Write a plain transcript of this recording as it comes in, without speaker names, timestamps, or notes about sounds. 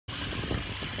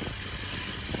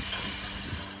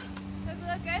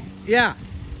Yeah.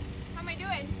 How am I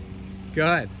doing?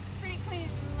 Good. Pretty clean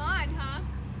lawn, huh?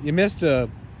 You missed a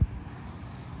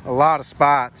lot of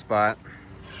spots, but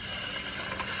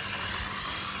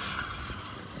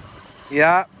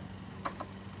yeah.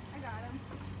 I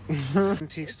got him.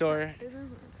 Antique store. It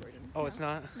isn't recording. Oh, it's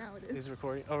not? No, it is. It's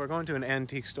recording. Oh, we're going to an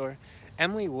antique store.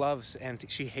 Emily loves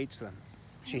antique. She hates them.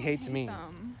 She hates me.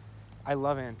 Them. I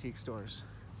love antique stores.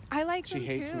 I like She them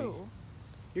hates too. me.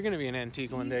 You're gonna be an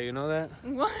antique one day. You know that?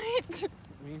 What? It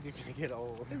means you're gonna get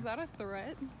old. Is that a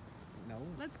threat? No.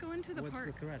 Let's go into the What's park.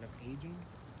 the threat of aging?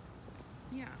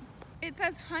 Yeah. It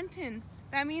says hunting.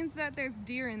 That means that there's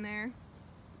deer in there.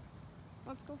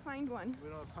 Let's go find one. We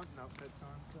don't have hunting outfits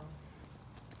on, so.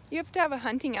 You have to have a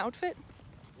hunting outfit?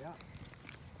 Yeah.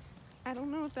 I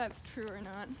don't know if that's true or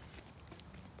not.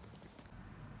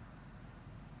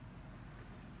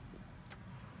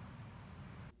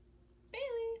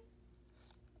 Bailey!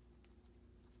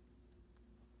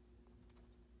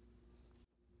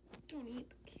 Don't eat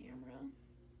the camera.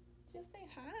 Just say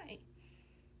hi.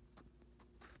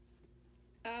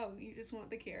 Oh, you just want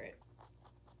the carrot.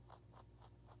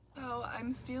 So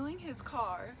I'm stealing his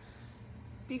car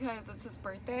because it's his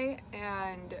birthday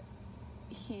and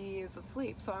he is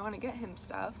asleep, so I want to get him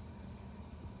stuff,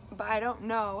 but I don't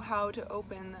know how to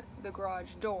open the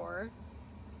garage door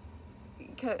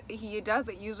because he does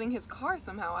it using his car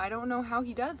somehow. I don't know how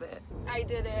he does it. I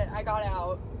did it. I got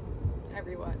out.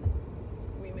 Everyone,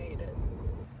 we made it.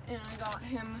 And I got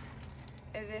him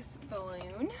this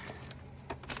balloon.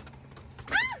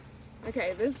 Ah!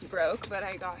 Okay, this broke, but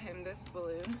I got him this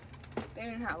balloon. They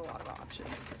didn't have a lot of options.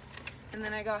 And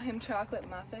then I got him chocolate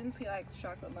muffins. He likes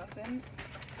chocolate muffins.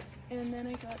 And then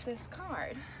I got this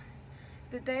card.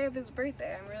 The day of his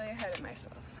birthday. I'm really ahead of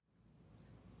myself.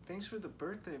 Thanks for the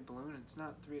birthday balloon. It's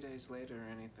not 3 days later or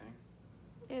anything.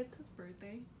 It's his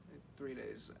birthday. 3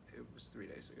 days. It was 3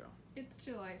 days ago. It's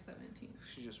July 17th.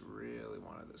 She just really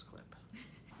wanted this clip.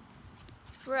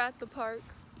 We're at the park.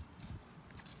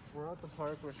 We're at the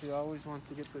park where she always wants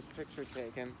to get this picture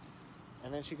taken.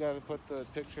 And then she got to put the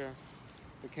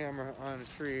camera on a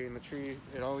tree, and the tree,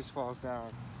 it always falls down.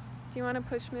 Do you want to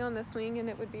push me on the swing and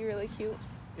it would be really cute?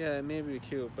 Yeah, it may be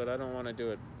cute, but I don't want to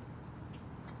do it.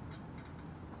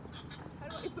 How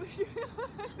do I push you?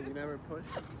 You never push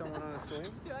someone on a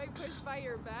swing? Do I push by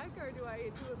your back or do I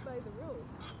do it by the rope?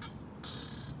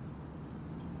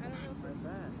 I don't know if Right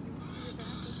back.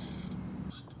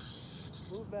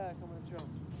 Move back, I'm gonna jump.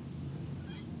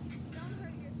 Don't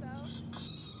hurt yourself.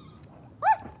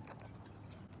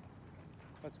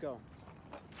 Let's go.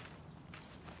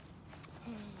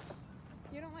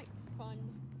 You don't like fun.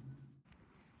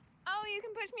 Oh, you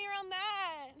can push me around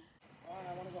that. Oh,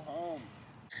 I want to go home.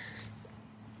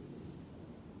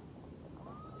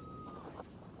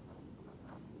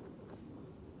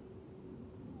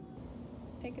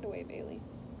 Take it away, Bailey.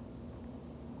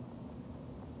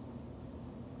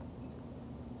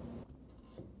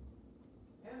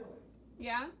 Emily.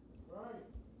 Yeah? Right.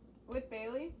 With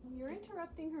Bailey? You're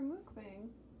interrupting her mukbang.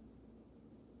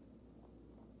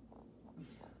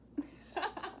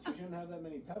 She shouldn't have that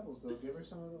many pebbles, though. Give her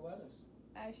some of the lettuce.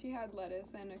 She had lettuce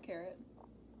and a carrot.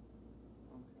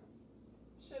 Okay.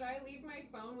 Should I leave my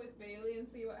phone with Bailey and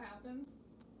see what happens?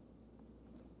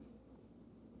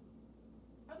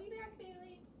 I'll be back,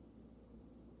 Bailey.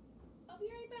 I'll be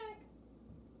right back.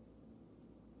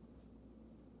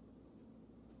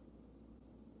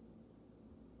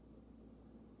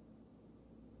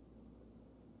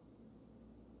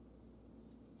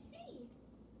 Hey.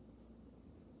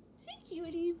 Hey,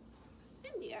 cutie.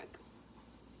 I'm back.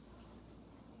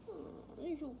 Oh,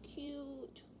 you're so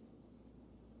cute.